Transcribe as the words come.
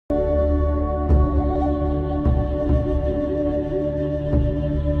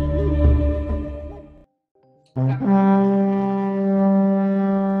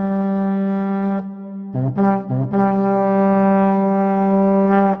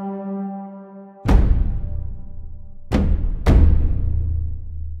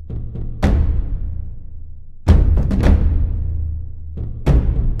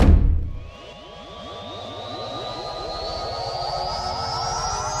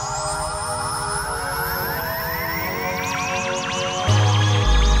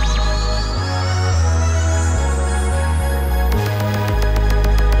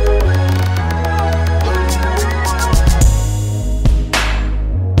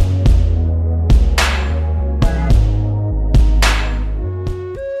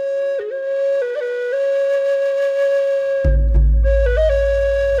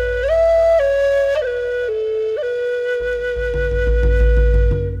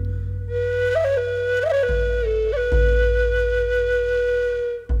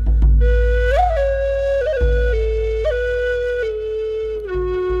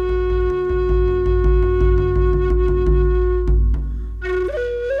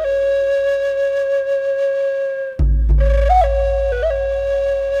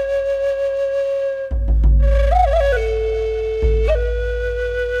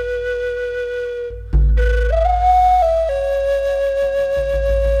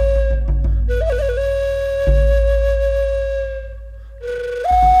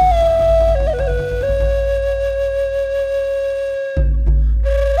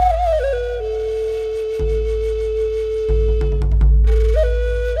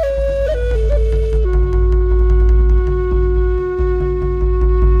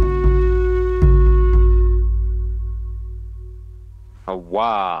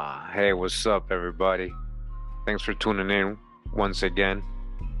Hey, what's up, everybody? Thanks for tuning in once again.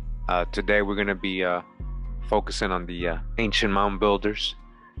 Today, we're going to be focusing on the ancient mound builders,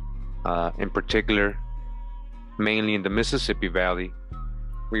 in particular, mainly in the Mississippi Valley.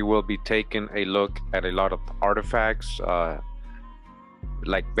 We will be taking a look at a lot of artifacts,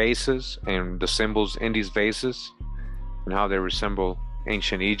 like vases and the symbols in these vases and how they resemble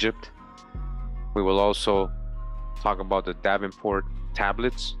ancient Egypt. We will also talk about the Davenport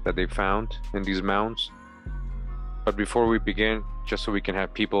tablets that they found in these mounds. But before we begin, just so we can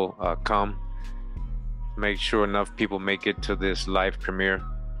have people come, make sure enough people make it to this live premiere.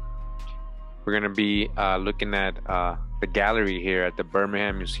 We're going to be looking at the gallery here at the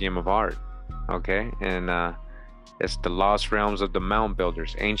Birmingham Museum of Art. Okay, and it's the lost realms of the mound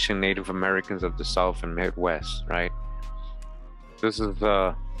builders, ancient Native Americans of the South and Midwest, right? This is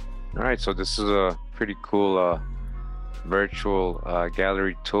all right, so this is a pretty cool virtual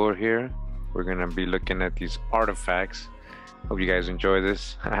gallery tour here. We're gonna be looking at these artifacts. Hope you guys enjoy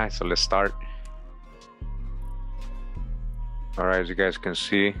this. So let's start. All right, as you guys can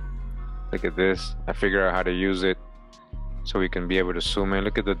see, look at this. I figured out how to use it so we can be able to zoom in.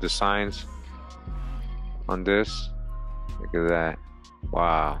 Look at the designs on this. Look at that.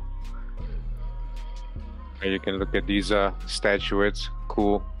 Wow. And you can look at these statuettes.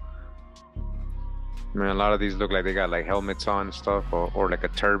 Cool. I mean, a lot of these look like they got like helmets on and stuff, or like a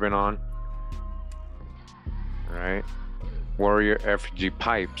turban on. All right. Warrior effigy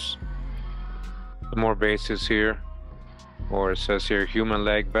pipes. Some more bases here. Or it says here, human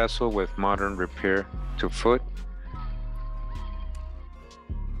leg vessel with modern repair to foot.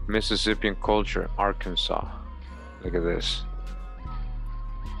 Mississippian culture, Arkansas. Look at this.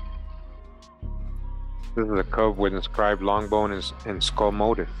 This is a cub with inscribed long bone and skull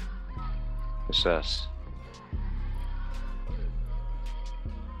motif. It says.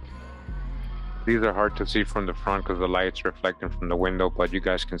 These are hard to see from the front because the light's reflecting from the window, but you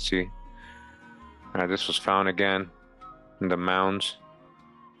guys can see. This was found again in the mounds.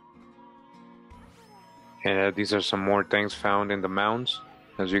 And these are some more things found in the mounds,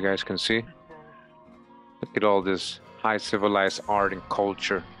 as you guys can see. Look at all this high civilized art and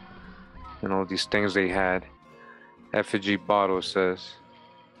culture and all these things they had. Effigy bottle says.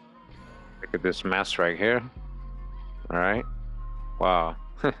 Look at this mess right here. All right. Wow.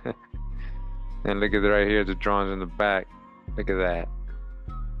 And look at it right here, the drawings in the back. Look at that.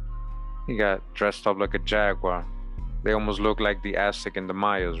 He got dressed up like a jaguar. They almost look like the Aztec and the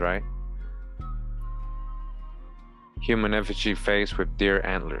Mayas, right? Human effigy face with deer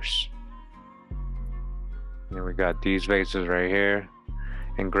antlers. And we got these vases right here.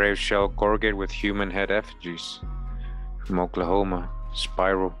 Engraved shell gorget with human head effigies from Oklahoma.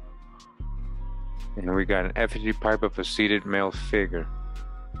 Spiral. And we got an effigy pipe of a seated male figure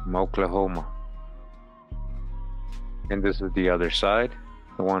from Oklahoma. And this is the other side.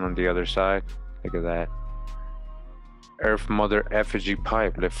 The one on the other side. Look at that. Earth Mother effigy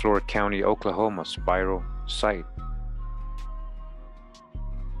pipe, LeFleur County, Oklahoma, spiral site.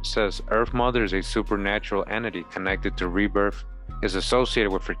 It says Earth Mother is a supernatural entity connected to rebirth, is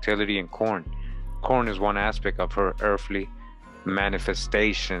associated with fertility and corn. Corn is one aspect of her earthly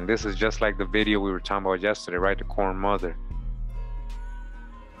manifestation. This is just like the video we were talking about yesterday, right? The corn mother.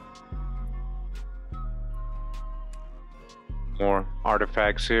 More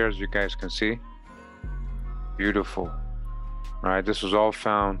artifacts here, as you guys can see. Beautiful. All right, this was all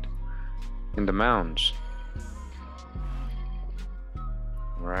found in the mounds.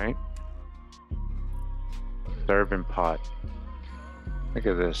 All right. Serving pot. Look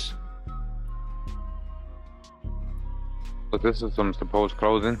at this. So this is some supposed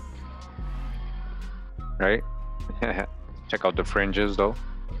clothing, right? Check out the fringes though.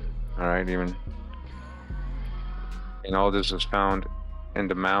 All right, even. And all this is found in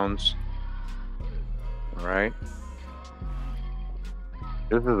the mounds. All right.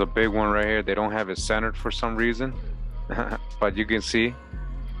 This is a big one right here. They don't have it centered for some reason, but you can see,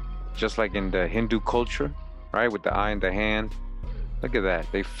 just like in the Hindu culture, right, with the eye and the hand. Look at that.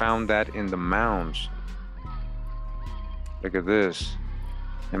 They found that in the mounds. Look at this.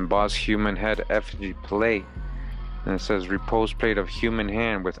 Embossed human head effigy plate. And it says repose plate of human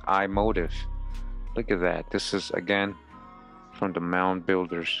hand with eye motif. Look at that. This is, again, from the mound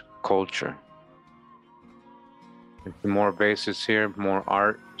builders' culture. And some more bases here, more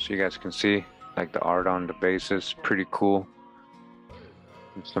art, so you guys can see, like the art on the bases. Pretty cool.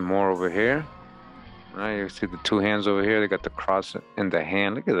 And some more over here. You see the two hands over here. They got the cross in the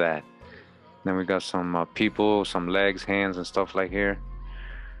hand. Look at that. Then we got some people, some legs, hands, and stuff like here.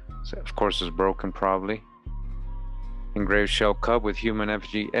 So of course, it's broken probably. engraved shell cup with human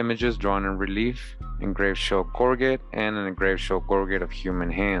effigy images drawn in relief, engraved shell gorget, and an engraved shell gorget of human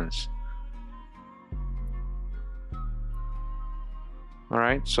hands. All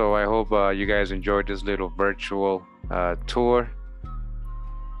right, so I hope you guys enjoyed this little virtual tour,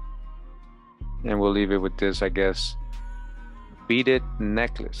 and we'll leave it with this, I guess. Beaded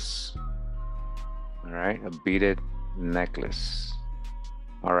necklace. All right, a beaded necklace.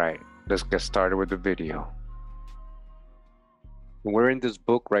 All right, let's get started with the video. We're in this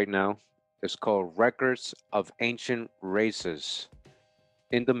book right now. It's called Records of Ancient Races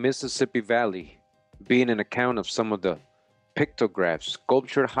in the Mississippi Valley, being an account of some of the pictographs,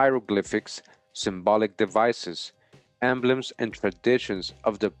 sculptured hieroglyphics, symbolic devices, emblems, and traditions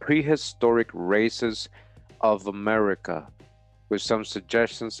of the prehistoric races of America, with some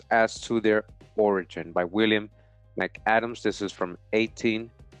suggestions as to their origin by William McAdams. This is from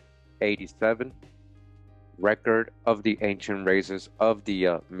 1887. Record of the Ancient Races of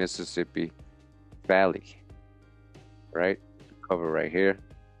the Mississippi Valley. Right? Cover right here.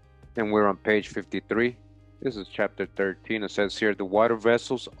 And we're on page 53. This is chapter 13. It says here, the water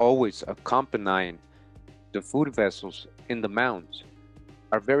vessels always accompanying the food vessels in the mounds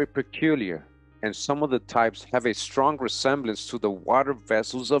are very peculiar, and some of the types have a strong resemblance to the water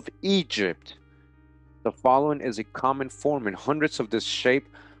vessels of Egypt. The following is a common form, and hundreds of this shape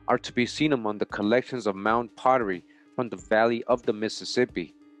are to be seen among the collections of mound pottery from the valley of the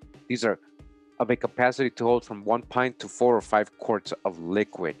Mississippi. These are of a capacity to hold from 1 pint to 4 or 5 quarts of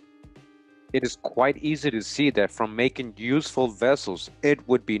liquid. It is quite easy to see that from making useful vessels, it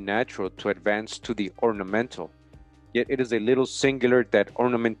would be natural to advance to the ornamental. Yet it is a little singular that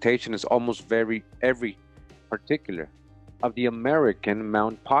ornamentation is almost every particular of the American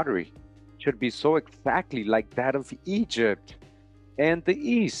mound pottery should be so exactly like that of Egypt and the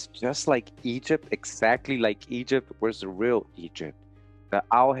East, just like Egypt, exactly like Egypt. Where's the real Egypt? The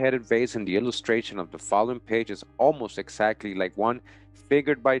owl-headed vase in the illustration of the following page is almost exactly like one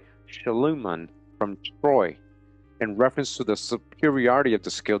figured by Schliemann from Troy, in reference to the superiority of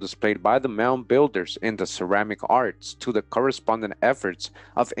the skill displayed by the mound builders in the ceramic arts to the corresponding efforts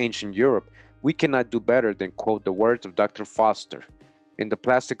of ancient Europe. We cannot do better than quote the words of Dr. Foster. In the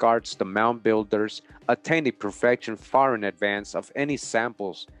plastic arts, the mound builders attained a perfection far in advance of any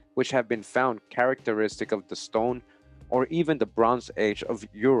samples which have been found characteristic of the Stone or even the Bronze Age of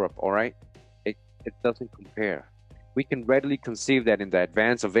Europe. All right, it doesn't compare. We can readily conceive that in the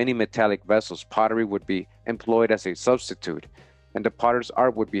advance of any metallic vessels, pottery would be employed as a substitute, and the potter's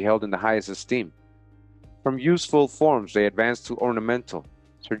art would be held in the highest esteem. From useful forms, they advanced to ornamental.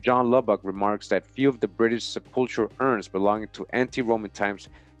 Sir John Lubbock remarks that few of the British sepulchral urns belonging to ante-Roman times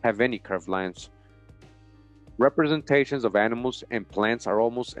have any curved lines. Representations of animals and plants are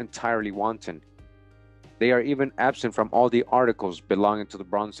almost entirely wanting. They are even absent from all the articles belonging to the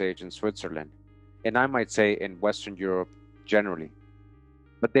Bronze Age in Switzerland, and I might say in Western Europe generally.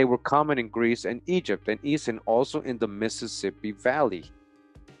 But they were common in Greece and Egypt and East, and also in the Mississippi Valley.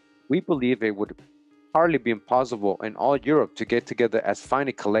 We believe it would hardly be impossible in all Europe to get together as fine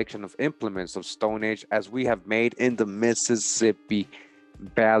a collection of implements of Stone Age as we have made in the Mississippi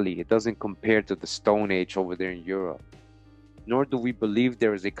Valley. It doesn't compare to the Stone Age over there in Europe. Nor do we believe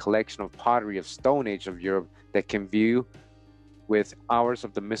there is a collection of pottery of Stone Age of Europe that can view with ours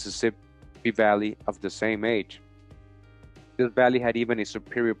of the Mississippi Valley of the same age. This valley had even a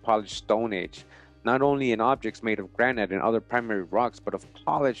superior polished Stone Age, not only in objects made of granite and other primary rocks, but of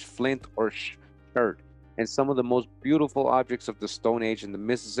polished flint or chert. And some of the most beautiful objects of the Stone Age in the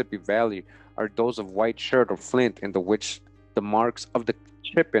Mississippi Valley are those of white chert or flint, in which the marks of the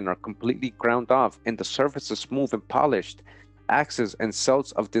chipping are completely ground off and the surface is smooth and polished. Axes and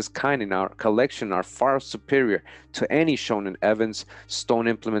celts of this kind in our collection are far superior to any shown in Evans' stone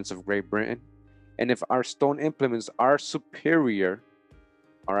implements of Great Britain. And if our stone implements are superior,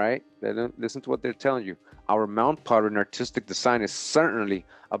 all right, then listen to what they're telling you. Our mound pottery and artistic design is certainly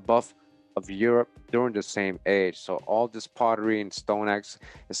above of Europe during the same age. So all this pottery and stone axe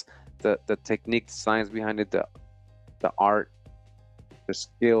is the technique, the science behind it, the art, the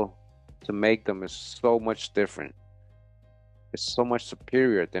skill to make them is so much different. It's so much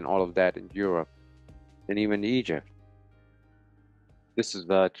superior than all of that in Europe and even Egypt. This is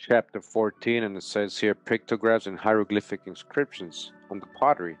chapter 14, and it says here pictographs and hieroglyphic inscriptions on the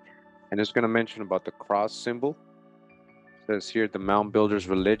pottery. And it's going to mention about the cross symbol. It says here the mound builders'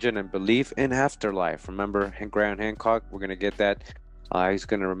 religion and belief in afterlife. Remember Graham Hancock? We're going to get that. He's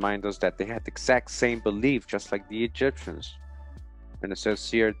going to remind us that they had the exact same belief, just like the Egyptians. And it says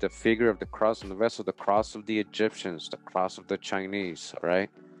here the figure of the cross on the vessel, the cross of the Egyptians, the cross of the Chinese, all right?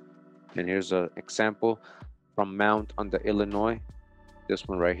 And here's an example from Mount on the Illinois. This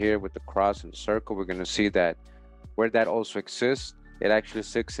one right here with the cross and circle, we're going to see that where that also exists, it actually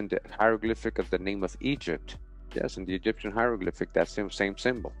sits in the hieroglyphic of the name of Egypt. Yes, in the Egyptian hieroglyphic, that same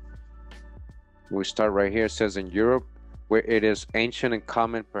symbol. We start right here, it says in Europe, where it is ancient and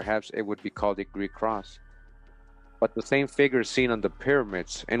common, perhaps it would be called a Greek cross. But the same figure is seen on the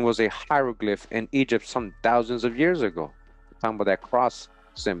pyramids and was a hieroglyph in Egypt some thousands of years ago. We're talking about that cross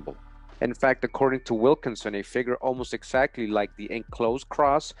symbol. In fact, according to Wilkinson, a figure almost exactly like the enclosed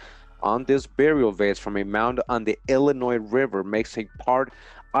cross on this burial vase from a mound on the Illinois River makes a part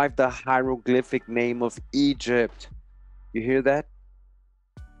of the hieroglyphic name of Egypt. You hear that?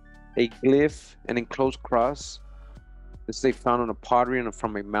 A glyph, an enclosed cross. This they found on a pottery and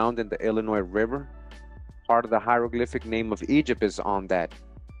from a mound in the Illinois River. Part of the hieroglyphic name of Egypt is on that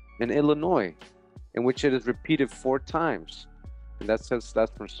in Illinois, in which it is repeated 4 times. And that says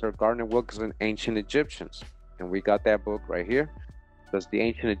that's from Sir Gardner Wilkinson, Ancient Egyptians. And we got that book right here. That's The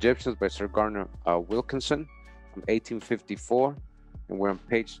Ancient Egyptians by Sir Gardner Wilkinson from 1854. And we're on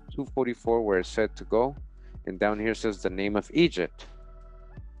page 244 where it's said to go. And down here says the name of Egypt.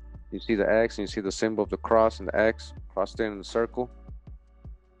 You see the X and you see the symbol of the cross and the X crossed in the circle.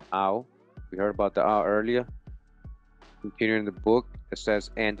 Ow. We heard about the owl earlier. Continuing the book, it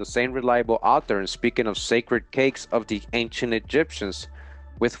says, and the same reliable author, and speaking of sacred cakes of the ancient Egyptians,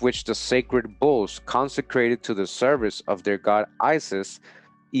 with which the sacred bulls consecrated to the service of their god Isis,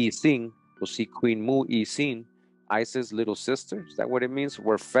 Isin, we'll see Queen Mu Isin, Isis' little sister, is that what it means?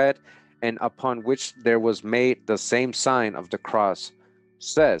 Were fed, and upon which there was made the same sign of the cross.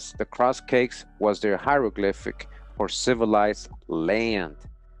 Says the cross cakes was their hieroglyphic for civilized land.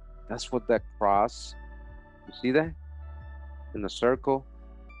 That's what that cross, you see that? In the circle,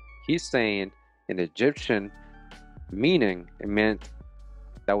 he's saying in Egyptian meaning, it meant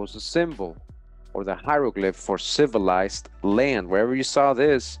that was a symbol or the hieroglyph for civilized land. Wherever you saw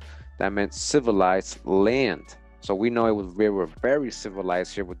this, that meant civilized land. So we know we were very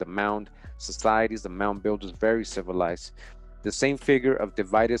civilized here with the mound societies, the mound builders, very civilized. The same figure of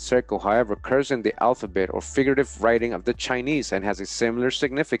divided circle, however, occurs in the alphabet or figurative writing of the Chinese and has a similar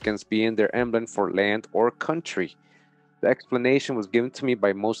significance, being their emblem for land or country. The explanation was given to me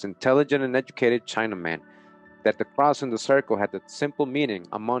by most intelligent and educated Chinaman that the cross in the circle had the simple meaning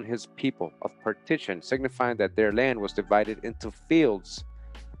among his people of partition, signifying that their land was divided into fields.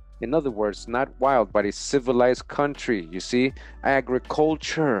 In other words, not wild, but a civilized country. You see,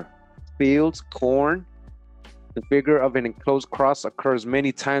 agriculture, fields, corn. The figure of an enclosed cross occurs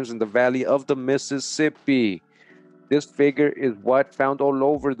many times in the valley of the Mississippi. This figure is what found all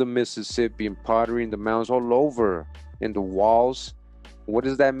over the Mississippi, in pottery, in the mounds, all over, in the walls. What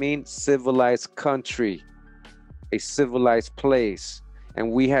does that mean? Civilized country, a civilized place.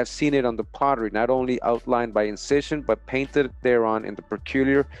 And we have seen it on the pottery, not only outlined by incision, but painted thereon in the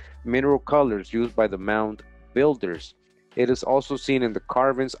peculiar mineral colors used by the mound builders. It is also seen in the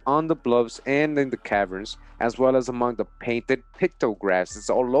carvings on the bluffs and in the caverns, as well as among the painted pictographs. It's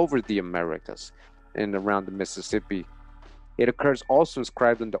all over the Americas and around the Mississippi. It occurs also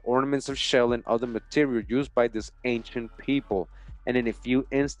inscribed in the ornaments of shell and other material used by this ancient people. And in a few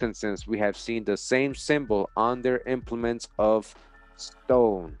instances, we have seen the same symbol on their implements of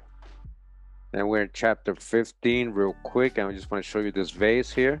stone. And we're in chapter 15 real quick, and I just want to show you this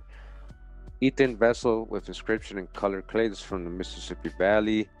vase here. Earthen vessel with inscription in colored clay. This is from the Mississippi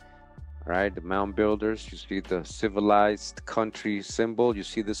Valley. All right, the mound builders. You see the civilized country symbol. You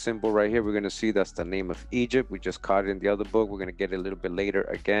see the symbol right here. We're going to see that's the name of Egypt. We just caught it in the other book. We're going to get it a little bit later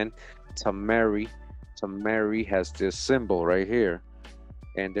again. TAMERI. TAMERI has this symbol right here.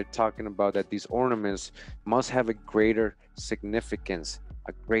 And they're talking about that these ornaments must have a greater significance,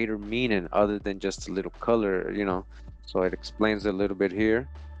 a greater meaning other than just a little color, you know. So it explains a little bit here.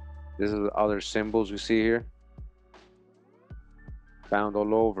 This is the other symbols we see here. Found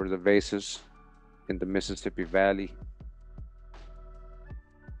all over the vases in the Mississippi Valley.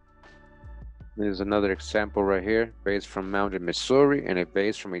 There's another example right here. Vase from Mounds in Missouri and a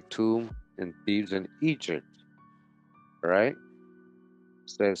vase from a tomb in Thebes in Egypt. All right. It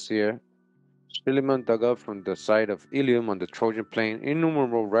says here, Philemon dug up from the site of Ilium on the Trojan plain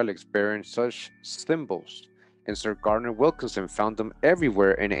innumerable relics bearing such symbols. And Sir Gardner Wilkinson found them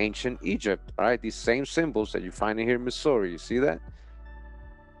everywhere in ancient Egypt. All right, these same symbols that you find in here in Missouri. You see that?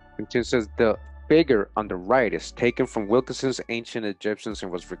 It says the figure on the right is taken from Wilkinson's ancient Egyptians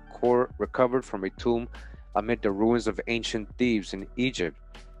and was recovered from a tomb amid the ruins of ancient Thebes in Egypt.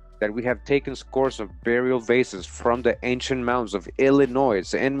 That we have taken scores of burial vases from the ancient mounds of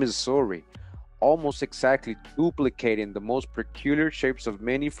Illinois and Missouri, almost exactly duplicating the most peculiar shapes of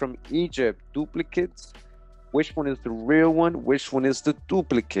many from Egypt. Duplicates? Which one is the real one? Which one is the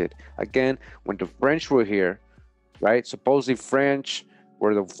duplicate? Again, when the French were here, right? Supposedly French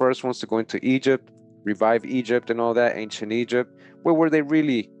were the first ones to go into Egypt, revive Egypt and all that, ancient Egypt. Where were they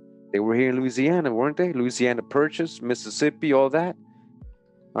really? They were here in Louisiana, weren't they? Louisiana Purchase, Mississippi, all that.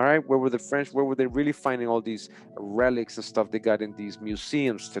 All right, where were the French? Where were they really finding all these relics and stuff they got in these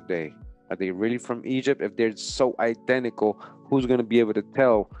museums today? Are they really from Egypt? If they're so identical, who's going to be able to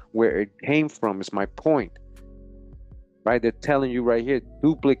tell where it came from? Is my point, right? They're telling you right here,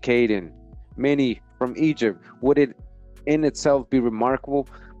 duplicating many from Egypt. Would it in itself be remarkable?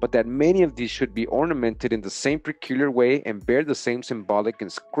 But that many of these should be ornamented in the same peculiar way and bear the same symbolic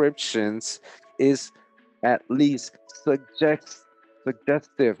inscriptions is at least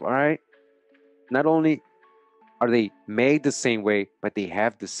suggestive, all right? Not only are they made the same way, but they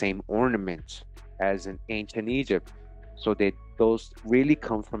have the same ornaments as in ancient Egypt. So those really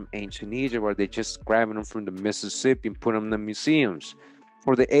come from ancient Egypt, or they just grabbing them from the Mississippi and put them in the museums.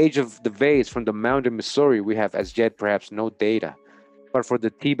 For the age of the vase from the Mound in Missouri, we have as yet perhaps no data. But for the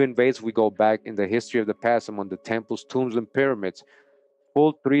Theban vase, we go back in the history of the past among the temples, tombs, and pyramids,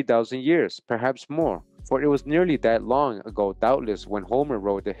 full 3,000 years, perhaps more. For it was nearly that long ago, doubtless, when Homer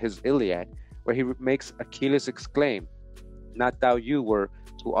wrote his Iliad, where he makes Achilles exclaim, "Not thou you were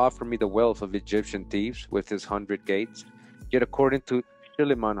to offer me the wealth of Egyptian thieves with his 100 gates." Yet according to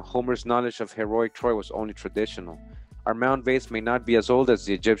Schliemann, Homer's knowledge of heroic Troy was only traditional. Our mound vase may not be as old as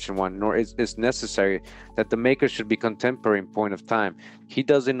the Egyptian one, nor is it necessary that the maker should be contemporary in point of time. He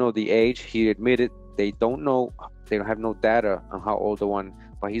doesn't know the age. He admitted they don't know, they don't have no data on how old the one,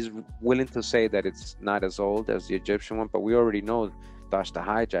 but he's willing to say that it's not as old as the Egyptian one. But we already know that's the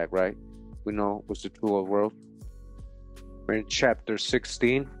hijack, right? We know what's the true old world. We're in chapter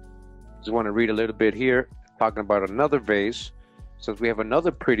 16. Just want to read a little bit here, talking about another vase. So we have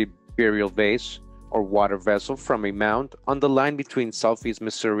another pretty burial vase or water vessel from a mound on the line between southeast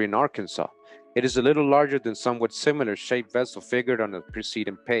Missouri and Arkansas. It is a little larger than somewhat similar shaped vessel figured on the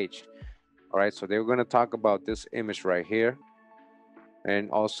preceding page. All right, so they're going to talk about this image right here.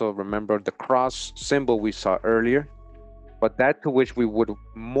 And also remember the cross symbol we saw earlier. But that to which we would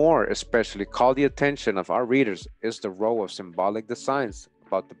more especially call the attention of our readers is the row of symbolic designs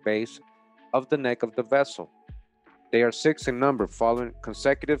about the base of the neck of the vessel. They are 6 in number, following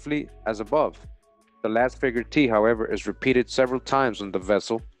consecutively as above. The last figure T, however, is repeated several times on the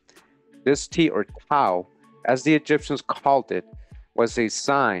vessel. This T, or Tau, as the Egyptians called it, was a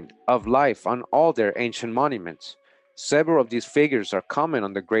sign of life on all their ancient monuments. Several of these figures are common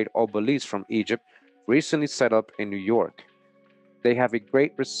on the great obelisks from Egypt, recently set up in New York. They have a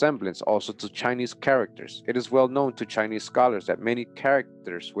great resemblance also to Chinese characters. It is well known to Chinese scholars that many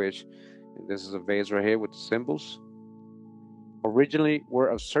characters which, and this is a vase right here with the symbols, originally were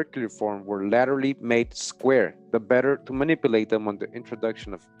of circular form, were laterally made square, the better to manipulate them on the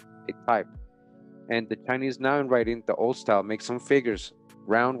introduction of a type. And the Chinese now in writing the old style make some figures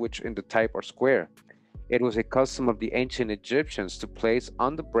round which in the type are square. It was a custom of the ancient Egyptians to place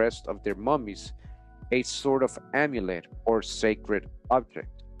on the breast of their mummies a sort of amulet or sacred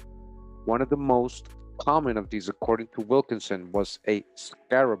object. One of the most common of these, according to Wilkinson, was a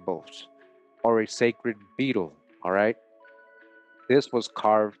scarabus, or a sacred beetle, all right? This was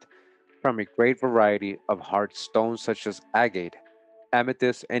carved from a great variety of hard stones such as agate,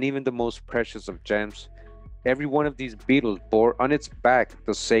 amethyst, and even the most precious of gems. Every one of these beetles bore on its back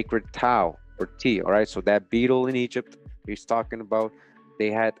the sacred Tau, or T, all right? So that beetle in Egypt he's talking about,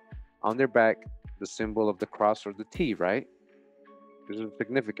 they had on their back the symbol of the cross or the T, right? This is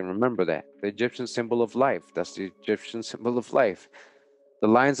significant, remember that. The Egyptian symbol of life, that's the Egyptian symbol of life. The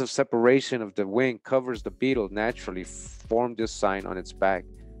lines of separation of the wing covers the beetle naturally form this sign on its back.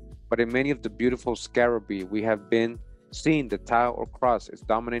 But in many of the beautiful scarabaei we have been seeing, the Tau or cross is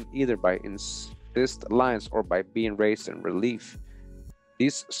dominant either by insist lines or by being raised in relief.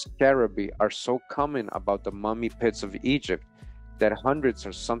 These scarabaei are so common about the mummy pits of Egypt that hundreds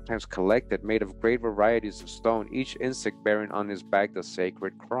are sometimes collected, made of great varieties of stone, each insect bearing on his back the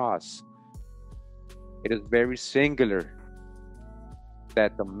sacred cross. It is very singular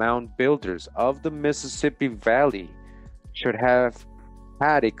that the mound builders of the Mississippi Valley should have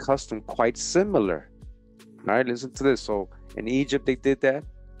had a custom quite similar. All right, listen to this. So in Egypt they did that.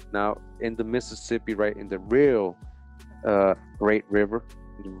 Now in the Mississippi, right, in the real great river,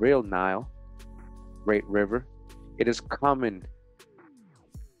 the real Nile, great river, it is common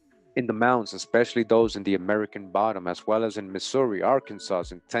in the mounds, especially those in the American bottom, as well as in Missouri, Arkansas,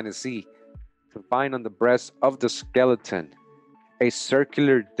 and Tennessee, to find on the breast of the skeleton a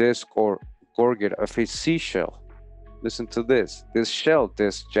circular disc or gorget of a seashell. Listen to this. This shell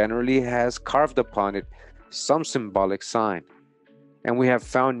disc generally has carved upon it some symbolic sign. And we have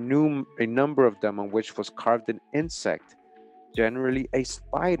found a number of them on which was carved an insect, generally a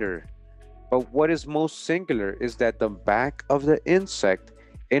spider. But what is most singular is that the back of the insect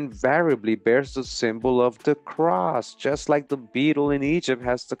invariably bears the symbol of the cross, just like the beetle in Egypt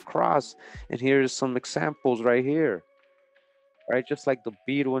has the cross. And here is some examples right here, right? Just like the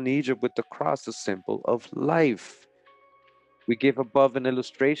beetle in Egypt with the cross, the symbol of life. We give above an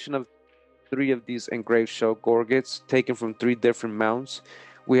illustration of three of these engraved shell gorgets taken from three different mounds.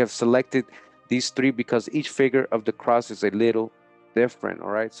 We have selected these three because each figure of the cross is a little different, all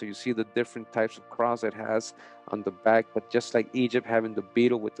right? So you see the different types of cross it has on the back, but just like Egypt having the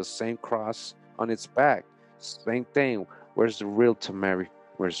beetle with the same cross on its back, same thing. Where's the real TAMERI?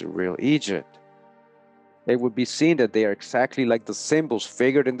 Where's the real Egypt? It would be seen that they are exactly like the symbols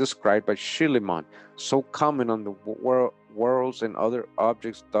figured and described by Schliemann, so common on the worlds and other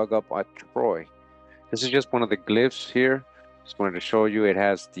objects dug up at Troy. This is just one of the glyphs here. Just wanted to show you it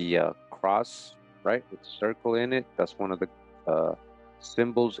has the cross, right, with circle in it. That's one of the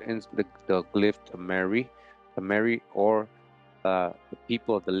symbols in the glyph TAMERI. TAMERI, or the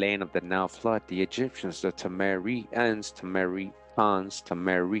people of the land of the Nile flood, the Egyptians, the Tamerians, Tamericans,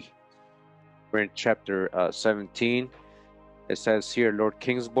 TAMERI. We're in chapter 17. It says here, Lord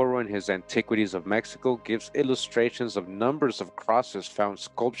Kingsborough in his Antiquities of Mexico gives illustrations of numbers of crosses found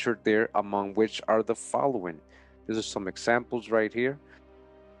sculptured there, among which are the following. These are some examples right here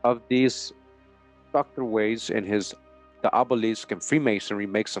of these. Dr. Ways in his The Obelisk and Freemasonry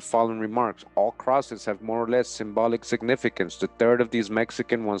makes the following remarks. All crosses have more or less symbolic significance. The third of these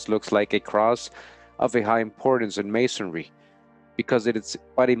Mexican ones looks like a cross of a high importance in Masonry, because it is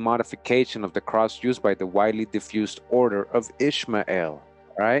but a modification of the cross used by the widely diffused order of Ishmael,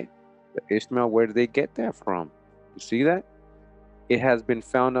 right? The Ishmael, where did they get that from? You see that? It has been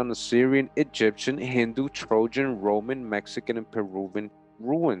found on Assyrian, Egyptian, Hindu, Trojan, Roman, Mexican, and Peruvian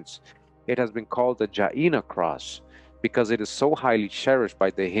ruins. It has been called the Jaina cross because it is so highly cherished by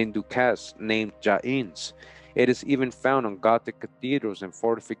the Hindu caste named Jains. It is even found on Gothic cathedrals and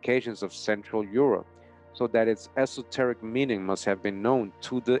fortifications of Central Europe, so that its esoteric meaning must have been known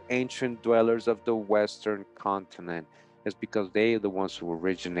to the ancient dwellers of the Western continent. It's because they are the ones who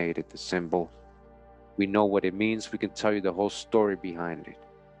originated the symbol. We know what it means. We can tell you the whole story behind it.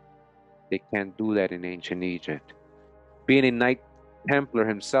 They can't do that in ancient Egypt. Being a Knight Templar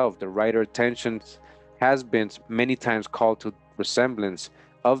himself, the writer attention has been many times called to resemblance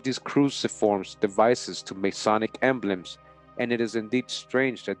of these cruciform devices to Masonic emblems, and it is indeed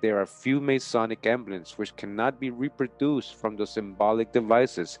strange that there are few Masonic emblems which cannot be reproduced from the symbolic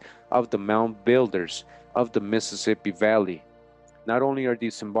devices of the mound builders of the Mississippi Valley. Not only are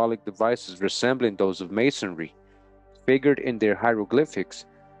these symbolic devices resembling those of Masonry, figured in their hieroglyphics,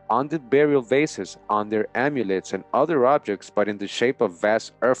 on the burial vases, on their amulets and other objects, but in the shape of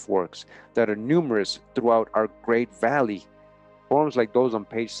vast earthworks that are numerous throughout our great valley. Forms like those on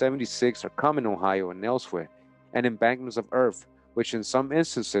page 76 are common in Ohio and elsewhere, and embankments of earth, which in some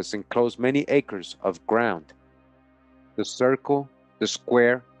instances enclose many acres of ground. The circle, the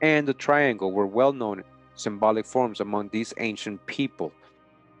square, and the triangle were well-known symbolic forms among these ancient people.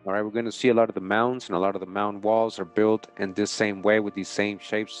 All right, we're going to see a lot of the mounds, and a lot of the mound walls are built in this same way with these same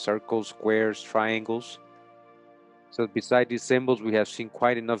shapes: circles, squares, triangles. So beside these symbols, we have seen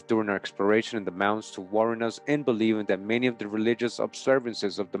quite enough during our exploration in the mounds to warrant us in believing that many of the religious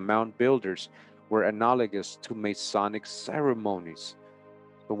observances of the mound builders were analogous to Masonic ceremonies.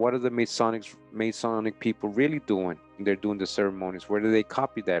 So what are the Masonic people really doing when they're doing the ceremonies? Where do they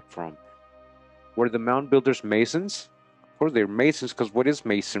copy that from? Were the mound builders Masons? Of course they're Masons, because what is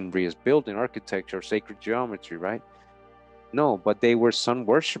Masonry? Is building, architecture, sacred geometry, right? No, but they were sun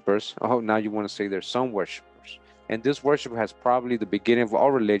worshippers. Oh, now you want to say they're sun worshippers. And this worship has probably the beginning of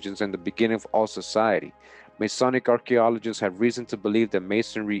all religions and the beginning of all society. Masonic archaeologists have reason to believe that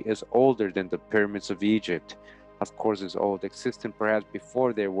Masonry is older than the pyramids of Egypt. Of course it's old, existing perhaps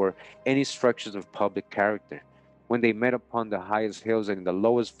before there were any structures of public character, when they met upon the highest hills and in the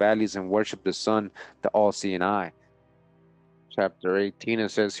lowest valleys and worshiped the sun, the all-seeing eye. Chapter 18, it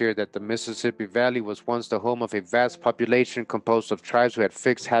says here that the Mississippi Valley was once the home of a vast population composed of tribes who had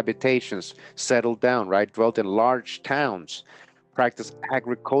fixed habitations, settled down, right, dwelt in large towns, practiced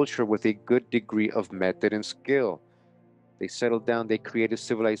agriculture with a good degree of method and skill. They settled down, they created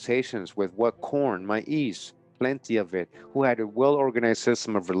civilizations with what? Corn, maize, plenty of it, who had a well-organized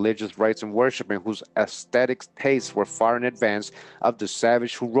system of religious rites and worship, and whose aesthetic tastes were far in advance of the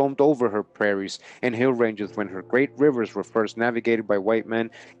savage who roamed over her prairies and hill ranges when her great rivers were first navigated by white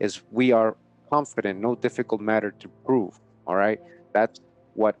men, is, we are confident, no difficult matter to prove. All right, that's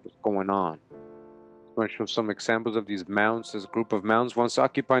what was going on. I'm going to show some examples of these mounds. This group of mounds once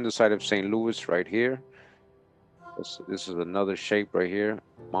occupying the site of St. Louis right here. This is another shape right here,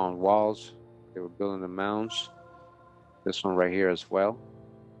 mound walls. They were building the mounds. This one right here as well.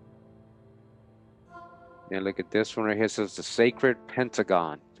 And look at this one right here. It says the Sacred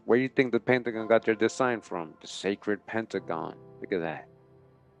Pentagon. Where do you think the Pentagon got their design from? The Sacred Pentagon. Look at that.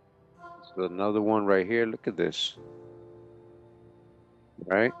 So another one right here. Look at this.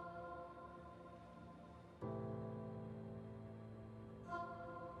 Right?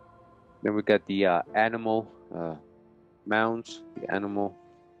 Then we got the animal mounds. The animal.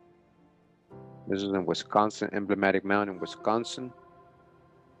 This is in Wisconsin, emblematic mound in Wisconsin.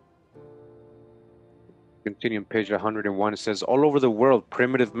 Continuing page 101, it says, all over the world,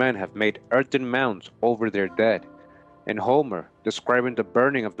 primitive men have made earthen mounds over their dead. And Homer, describing the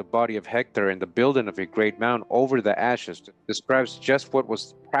burning of the body of Hector and the building of a great mound over the ashes, describes just what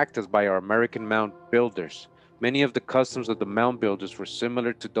was practiced by our American mound builders. Many of the customs of the mound builders were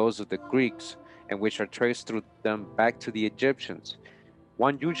similar to those of the Greeks, and which are traced through them back to the Egyptians.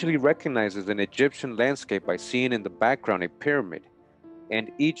 One usually recognizes an Egyptian landscape by seeing in the background a pyramid,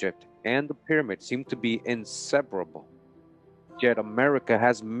 and Egypt and the pyramid seem to be inseparable. Yet America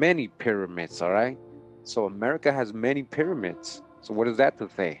has many pyramids, all right? So America has many pyramids. So what is that to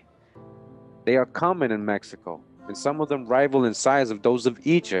say? They are common in Mexico, and some of them rival in size of those of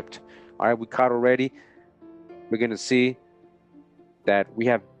Egypt. All right, we caught already. We're going to see that we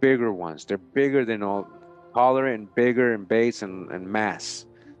have bigger ones. They're bigger than all, taller and bigger in base and mass.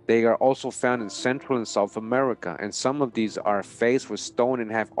 They are also found in Central and South America, and some of these are faced with stone and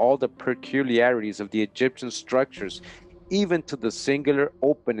have all the peculiarities of the Egyptian structures, even to the singular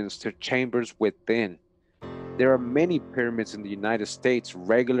openings to chambers within. There are many pyramids in the United States,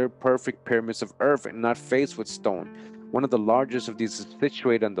 regular, perfect pyramids of earth and not faced with stone. One of the largest of these is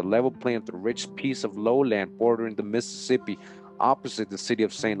situated on the level plain of the rich piece of lowland bordering the Mississippi, opposite the city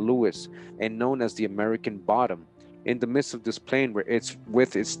of St. Louis, and known as the American Bottom. In the midst of this plain,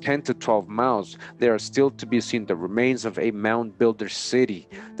 with its 10 to 12 miles, there are still to be seen the remains of a mound builder city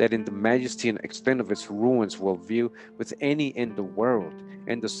that in the majesty and extent of its ruins will view with any in the world.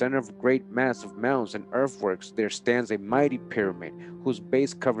 In the center of a great mass of mounds and earthworks, there stands a mighty pyramid, whose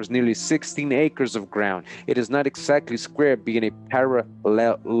base covers nearly 16 acres of ground. It is not exactly square, being a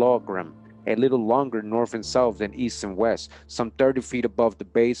parallelogram, a little longer north and south than east and west. Some 30 feet above the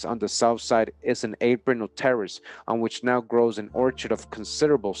base on the south side is an apron or terrace, on which now grows an orchard of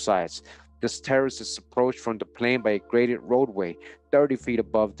considerable size. This terrace is approached from the plain by a graded roadway 30 feet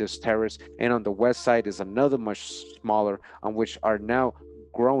above this terrace, and on the west side is another much smaller, on which are now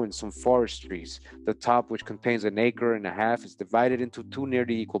growing some forest trees. The top, which contains an acre and a half, is divided into two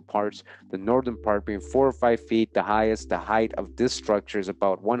nearly equal parts, the northern part being 4 or 5 feet the highest. The height of this structure is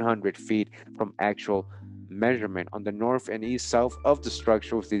about 100 feet from actual measurement on the north and east south of the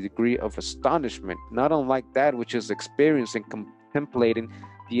structure, with a degree of astonishment not unlike that which is experienced in contemplating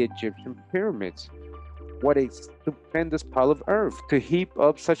the Egyptian pyramids. What a stupendous pile of earth! To heap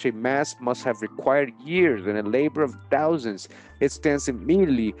up such a mass must have required years and a labor of thousands. It stands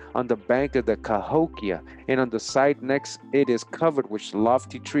immediately on the bank of the Cahokia, and on the side next it is covered with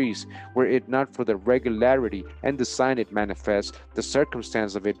lofty trees. Were it not for the regularity and design it manifests, the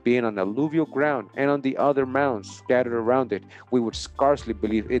circumstance of it being on alluvial ground and on the other mounds scattered around it, we would scarcely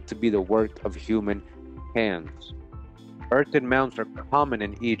believe it to be the work of human hands. Earthen mounds are common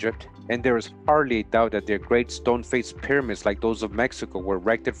in Egypt, and there is hardly a doubt that their great stone-faced pyramids, like those of Mexico, were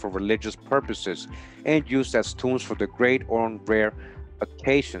erected for religious purposes and used as tombs for the great or on rare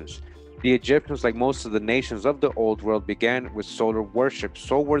occasions. The Egyptians, like most of the nations of the Old World, began with solar worship.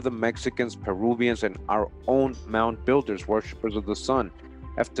 So were the Mexicans, Peruvians, and our own mound builders, worshippers of the sun.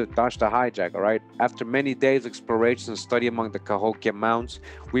 After many days exploration and study among the Cahokia mounds,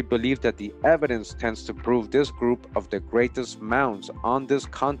 we believe that the evidence tends to prove this group of the greatest mounds on this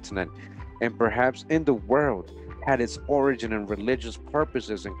continent, and perhaps in the world, had its origin in religious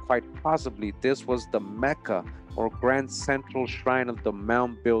purposes, and quite possibly this was the Mecca or grand central shrine of the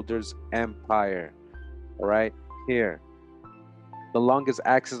mound builders' empire. All right, here. The longest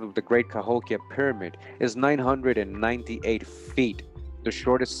axis of the Great Cahokia Pyramid is 998 feet. The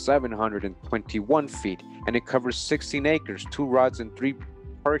shortest 721 feet, and it covers 16 acres, 2 rods, and 3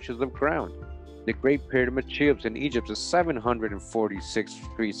 perches of ground. The Great Pyramid Cheops in Egypt is 746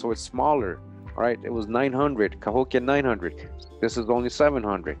 feet, so it's smaller. All right, it was 900, Cahokia 900. This is only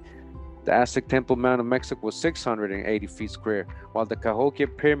 700. The Aztec Temple Mound of Mexico was 680 feet square, while the Cahokia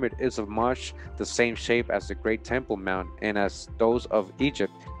Pyramid is of much the same shape as the Great Temple Mound, and as those of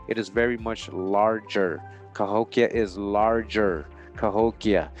Egypt, it is very much larger. Cahokia is larger.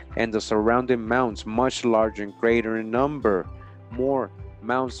 Cahokia and the surrounding mounds, much larger and greater in number. More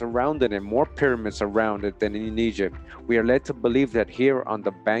mounds surrounded it, more pyramids around it than in Egypt. We are led to believe that here on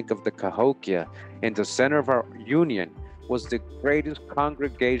the bank of the Cahokia, in the center of our union, was the greatest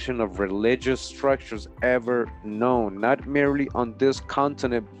congregation of religious structures ever known, not merely on this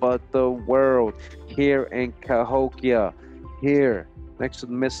continent, but the world. Here in Cahokia, here next to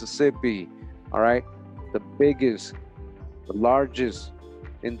the Mississippi, all right, the biggest, the largest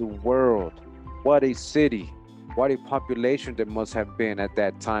in the world. What a city, what a population there must have been at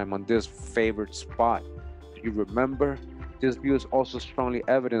that time on this favored spot. Do you remember? This view is also strongly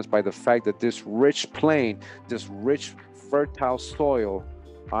evidenced by the fact that this rich plain, this rich fertile soil,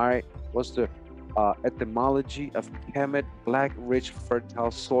 all right, was the etymology of Kemet, black, rich,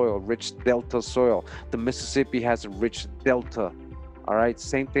 fertile soil, rich delta soil. The Mississippi has a rich delta. All right,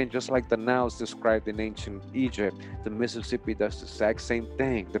 same thing, just like the Nile is described in ancient Egypt. The Mississippi does the exact same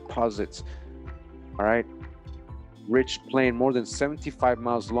thing, deposits. All right, rich plain, more than 75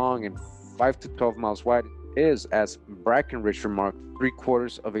 miles long and 5 to 12 miles wide, is, as Brackenridge remarked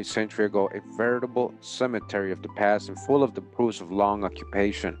 3/4 of a century ago, a veritable cemetery of the past and full of the proofs of long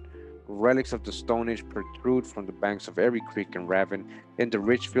occupation. Relics of the Stone Age protrude from the banks of every creek and ravine in the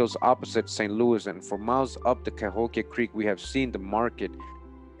rich fields opposite St. Louis, and for miles up the Cahokia Creek we have seen the market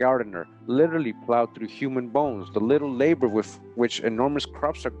gardener literally plowed through human bones. The little labor with which enormous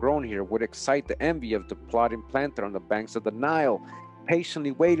crops are grown here would excite the envy of the plodding planter on the banks of the Nile,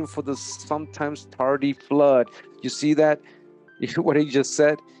 patiently waiting for the sometimes tardy flood. You see that? What he just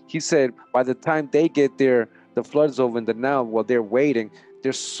said? He said by the time they get there, the flood's over in the Nile. While they're waiting,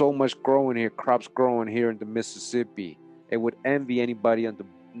 there's so much growing here, crops growing here in the Mississippi. It would envy anybody on the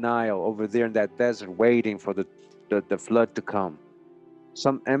Nile over there in that desert waiting for the flood to come.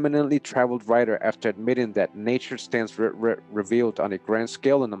 Some eminently traveled writer, after admitting that nature stands revealed on a grand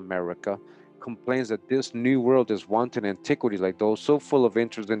scale in America, complains that this new world is wanting antiquity like those so full of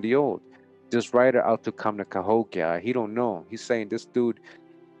interest in the old. This writer ought to come to Cahokia. He don't know. He's saying this dude,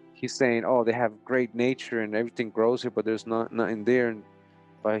 he's saying, oh, they have great nature and everything grows here, but there's nothing there. And,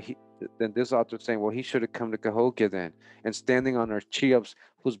 but then this author saying, well, he should have come to Cahokia then. And standing on our Cheops,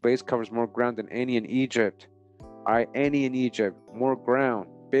 whose base covers more ground than any in Egypt. All right, any in Egypt, more ground,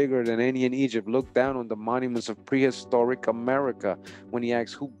 bigger than any in Egypt. Look down on the monuments of prehistoric America. When he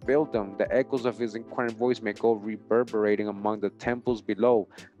asks who built them, the echoes of his inquiring voice may go reverberating among the temples below,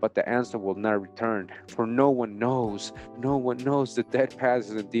 but the answer will not return, for no one knows. No one knows. The dead past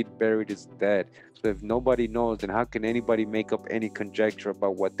is indeed buried its dead. So if nobody knows, then how can anybody make up any conjecture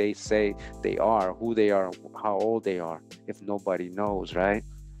about what they say they are, who they are, how old they are, if nobody knows, right?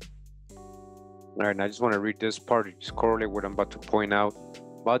 All right, and I just want to read this part to just correlate what I'm about to point out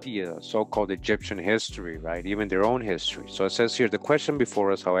about the so-called Egyptian history, right? Even their own history. So it says here, the question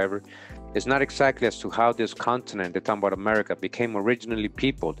before us, however, is not exactly as to how this continent, they're talking about America, became originally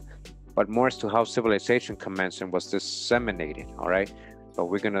peopled, but more as to how civilization commenced and was disseminated, all right? So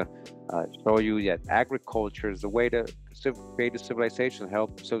we're going to show you that agriculture is the way to create a civilization,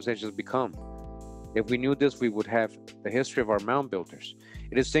 help civilizations become. If we knew this, we would have the history of our mound builders.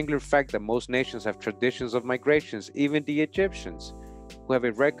 It is a singular fact that most nations have traditions of migrations, even the Egyptians, who have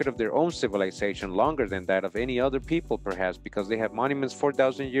a record of their own civilization longer than that of any other people, perhaps, because they have monuments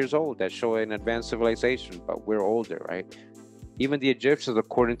 4,000 years old that show an advanced civilization, but we're older, right? Even the Egyptians,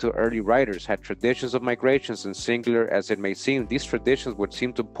 according to early writers, had traditions of migrations, and singular as it may seem, these traditions would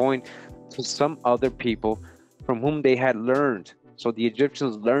seem to point to some other people from whom they had learned. So the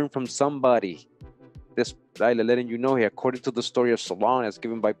Egyptians learned from somebody. This letting you know here, according to the story of Solon as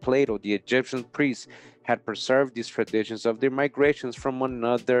given by Plato, the Egyptian priests had preserved these traditions of their migrations from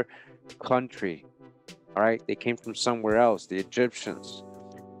another country. All right, they came from somewhere else, the Egyptians.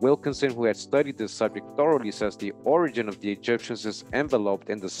 Wilkinson, who had studied this subject thoroughly, says the origin of the Egyptians is enveloped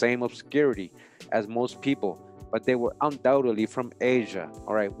in the same obscurity as most people, but they were undoubtedly from Asia.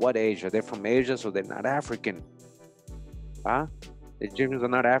 All right, what Asia? They're from Asia, so they're not African. Huh? The Egyptians are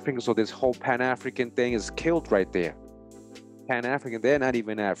not African, so this whole Pan-African thing is killed right there. Pan-African, they're not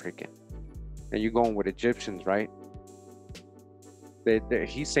even African. And you're going with Egyptians, right?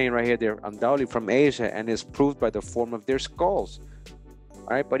 He's saying right here, they're undoubtedly from Asia, and is proved by the form of their skulls.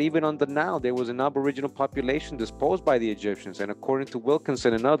 All right, but even on the Nile, there was an aboriginal population disposed by the Egyptians, and according to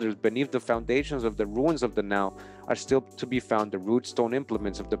Wilkinson and others, beneath the foundations of the ruins of the Nile are still to be found the root stone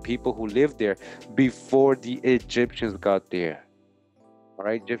implements of the people who lived there before the Egyptians got there. All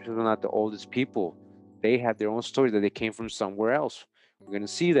right, Egyptians are not the oldest people. They had their own story that they came from somewhere else. We're going to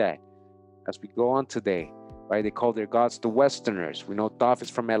see that as we go on today, right? They call their gods the Westerners. We know Thoth is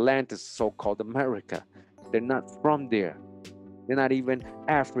from Atlantis, so-called America. They're not from there. They're not even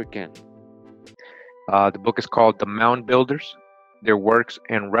African. The book is called The Mound Builders, Their Works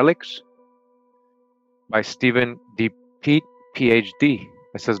and Relics by Stephen D. Pete, PhD.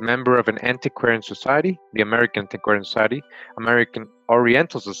 It says member of an antiquarian society, the American Antiquarian Society, American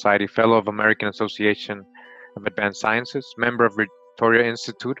Oriental Society, fellow of American Association of Advanced Sciences, member of Victoria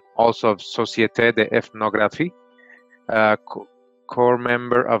Institute, also of Société d'Ethnographie, core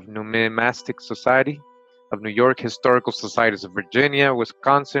member of Numismatic Society of New York, Historical Societies of Virginia,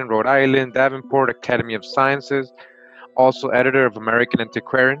 Wisconsin, Rhode Island, Davenport Academy of Sciences, also editor of American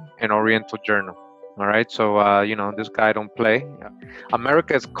Antiquarian and Oriental Journal. All right, so you know, this guy don't play.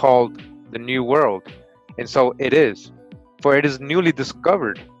 America is called the New World, and so it is, for it is newly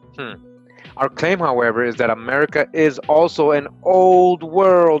discovered. Our claim, however, is that America is also an old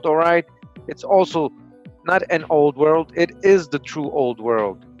world. All right, it's also not an old world. It is the true old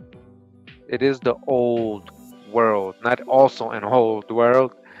world. It is the old world, not also an old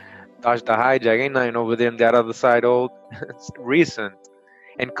world. Dodge the hijack. Ain't nothing over there on that other side old. It's recent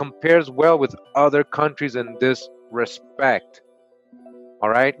and compares well with other countries in this respect. All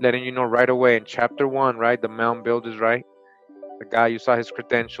right, letting you know right away in chapter 1, right? The mound builders, right? The guy, you saw his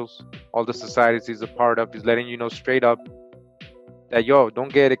credentials, all the societies he's a part of. He's letting you know straight up that, yo,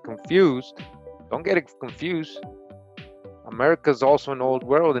 don't get it confused. Don't get it confused. America's also an old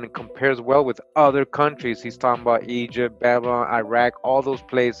world and it compares well with other countries. He's talking about Egypt, Babylon, Iraq, all those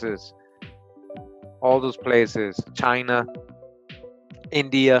places. All those places. China,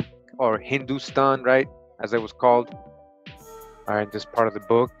 India, or Hindustan, right? As it was called. All right, this part of the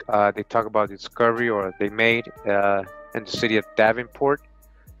book, they talk about the discovery or they made in the city of Davenport.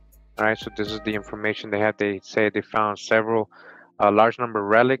 All right, so this is the information they had. They say they found several large number of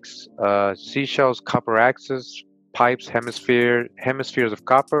relics, seashells, copper axes, pipes, hemispheres of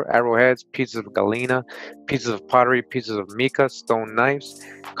copper, arrowheads, pieces of galena, pieces of pottery, pieces of mica, stone knives,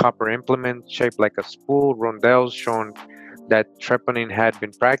 copper implements shaped like a spool, rondelles showing that trepanning had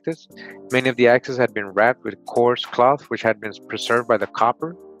been practiced. Many of the axes had been wrapped with coarse cloth, which had been preserved by the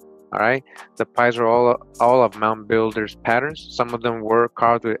copper. All right, the pipes are all of mound builders' patterns. Some of them were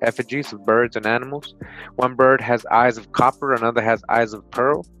carved with effigies of birds and animals. One bird has eyes of copper, another has eyes of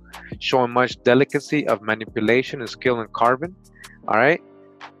pearl, showing much delicacy of manipulation and skill in carving. All right,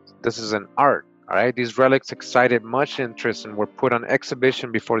 this is an art. All right, these relics excited much interest and were put on exhibition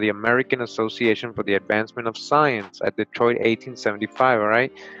before the American Association for the Advancement of Science at Detroit, 1875. All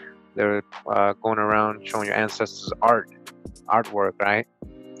right, they're going around showing your ancestors' artwork. Right,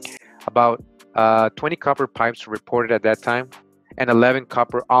 about 20 copper pipes were reported at that time, and 11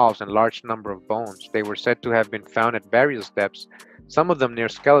 copper awls and large number of bones. They were said to have been found at various depths, some of them near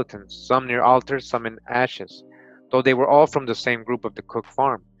skeletons, some near altars, some in ashes, though they were all from the same group of the Cook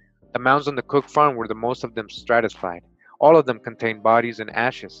Farm. The mounds on the Cook Farm were the most of them stratified. All of them contained bodies and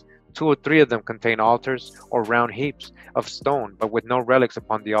ashes. 2 or 3 of them contained altars or round heaps of stone, but with no relics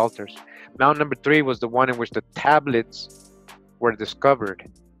upon the altars. Mound number 3 was the one in which the tablets were discovered.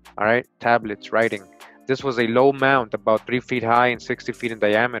 All right, tablets, writing. This was a low mound, about 3 feet high and 60 feet in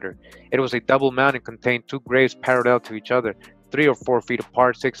diameter. It was a double mound and contained 2 graves parallel to each other, 3 or 4 feet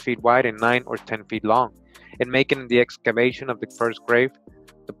apart, 6 feet wide, and 9 or 10 feet long. In making the excavation of the first grave,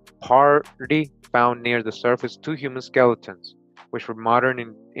 the party found near the surface 2 human skeletons, which were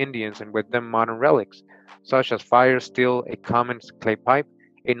modern Indians and with them modern relics, such as fire, steel, a common clay pipe,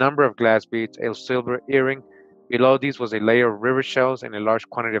 a number of glass beads, a silver earring. Below these was a layer of river shells and a large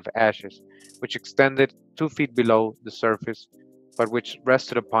quantity of ashes, which extended 2 feet below the surface, but which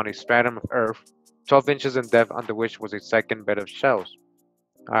rested upon a stratum of earth, 12 inches in depth, under which was a second bed of shells.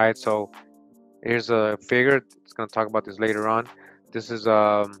 All right, so here's a figure. It's going to talk about this later on. This is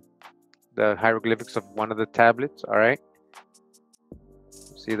the hieroglyphics of one of the tablets. All right,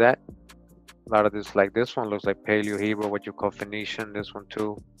 see that? A lot of this, like this one, looks like Paleo Hebrew, what you call Phoenician. This one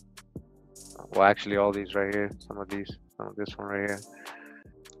too. Well, actually, all these right here. Some of this one right here.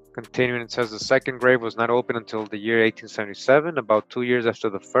 Continuing, it says the second grave was not opened until the year 1877, about 2 years after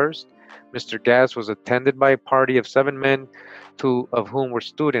the first. Mr. Gass was attended by a party of 7 men, 2 of whom were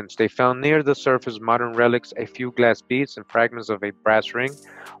students. They found near the surface modern relics, a few glass beads and fragments of a brass ring,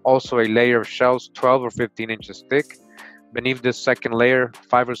 also a layer of shells 12 or 15 inches thick. Beneath this second layer,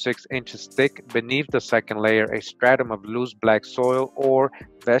 5 or 6 inches thick, beneath the second layer, a stratum of loose black soil or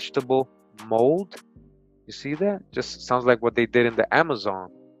vegetable mold. You see that? Just sounds like what they did in the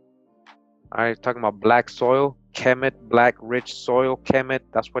Amazon. All right, talking about black soil, Kemet, black rich soil, Kemet.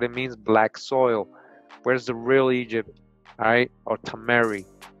 That's what it means, black soil. Where's the real Egypt? All right, or TAMERI.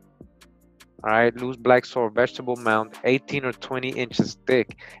 All right, loose black soil, vegetable mound, 18 or 20 inches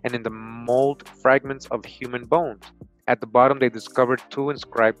thick, and in the mold fragments of human bones. At the bottom, they discovered 2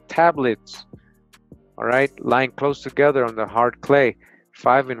 inscribed tablets, all right, lying close together on the hard clay,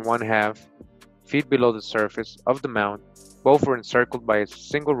 5 1/2 feet below the surface of the mound. Both were encircled by a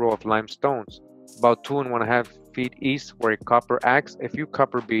single row of limestones. About 2 1/2 feet east were a copper axe, a few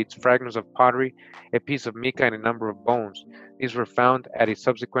copper beads, fragments of pottery, a piece of mica, and a number of bones. These were found at a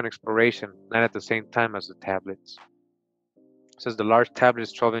subsequent exploration, not at the same time as the tablets. It says the large tablet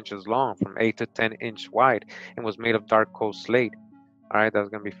is 12 inches long, from 8 to 10 inch wide, and was made of dark cold slate. All right, that's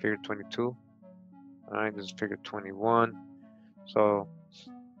going to be figure 22. All right, this is figure 21. So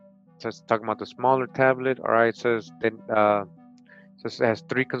it says talking about the smaller tablet. All right, it says that it has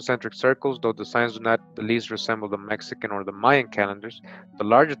 3 concentric circles, though the signs do not the least resemble the Mexican or the Mayan calendars. The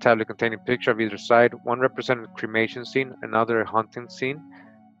larger tablet contained a picture of either side, one representing a cremation scene, another a hunting scene.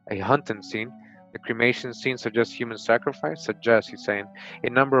 The cremation scene suggests human sacrifice. He's saying. A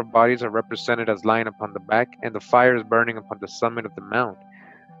number of bodies are represented as lying upon the back, and the fire is burning upon the summit of the mound,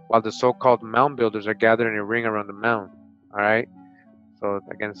 while the so-called mound builders are gathered in a ring around the mound. All right. So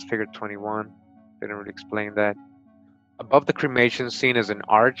again, it's figure 21. Didn't really explain that. Above the cremation scene is an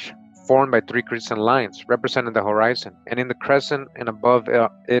arch formed by 3 crescent lines representing the horizon, and in the crescent and above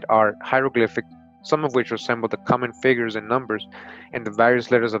it are hieroglyphics, some of which resemble the common figures and numbers and the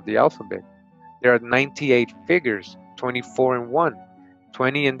various letters of the alphabet. There are 98 figures, 24 in one,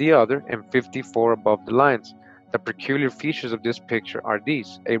 20 in the other, and 54 above the lines. The peculiar features of this picture are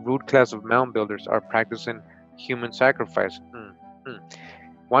these. A rude class of mound builders are practicing human sacrifice.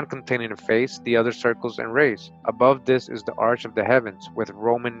 One containing a face, the other circles and rays. Above this is the arch of the heavens with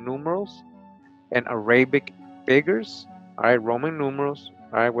Roman numerals and Arabic figures. All right, Roman numerals.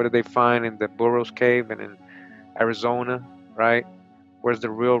 All right, what did they find in the Burroughs Cave and in Arizona? Right, where's the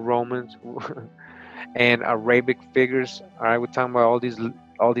real Romans? And Arabic figures. All right, we're talking about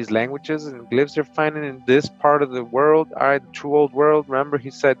all these languages and glyphs they're finding in this part of the world. All right, the true old world. Remember,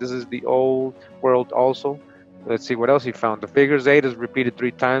 he said this is the old world also. Let's see what else he found. The figures 8 is repeated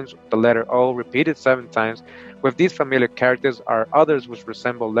 3 times. The letter O repeated 7 times. With these familiar characters are others which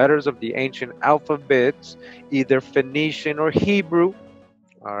resemble letters of the ancient alphabets, either Phoenician or Hebrew.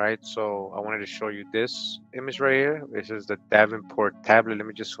 All right, so I wanted to show you this image right here. This is the Davenport Tablet. Let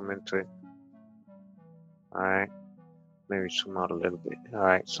me just zoom into it. All right, maybe zoom out a little bit. All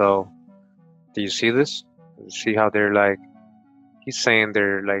right, so do you see this? You see how they're like, he's saying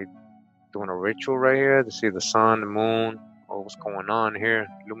they're like doing a ritual right here to see the sun, the moon, what's going on here,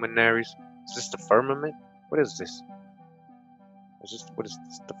 luminaries. Is this the firmament? What is this? What is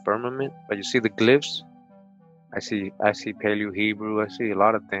this, the firmament? But you see the glyphs? I see Paleo Hebrew. I see a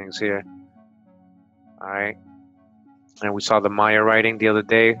lot of things here. All right, and we saw the Maya writing the other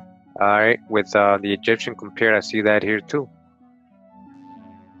day. All right, with the Egyptian compared, I see that here too.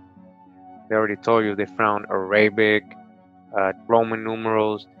 They already told you they found Arabic, Roman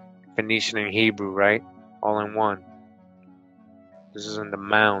numerals, Phoenician and Hebrew, right? All in one. This is in the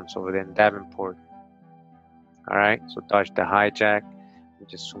Mounds over there in Davenport. All right, so dodge the hijack. Let me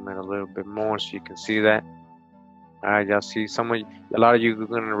just zoom in a little bit more so you can see that. All right, y'all see a lot of you are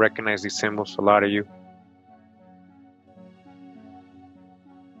gonna recognize these symbols. A lot of you.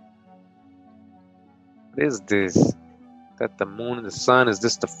 What is this? That the moon and the sun? Is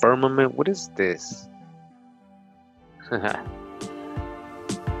this the firmament? What is this?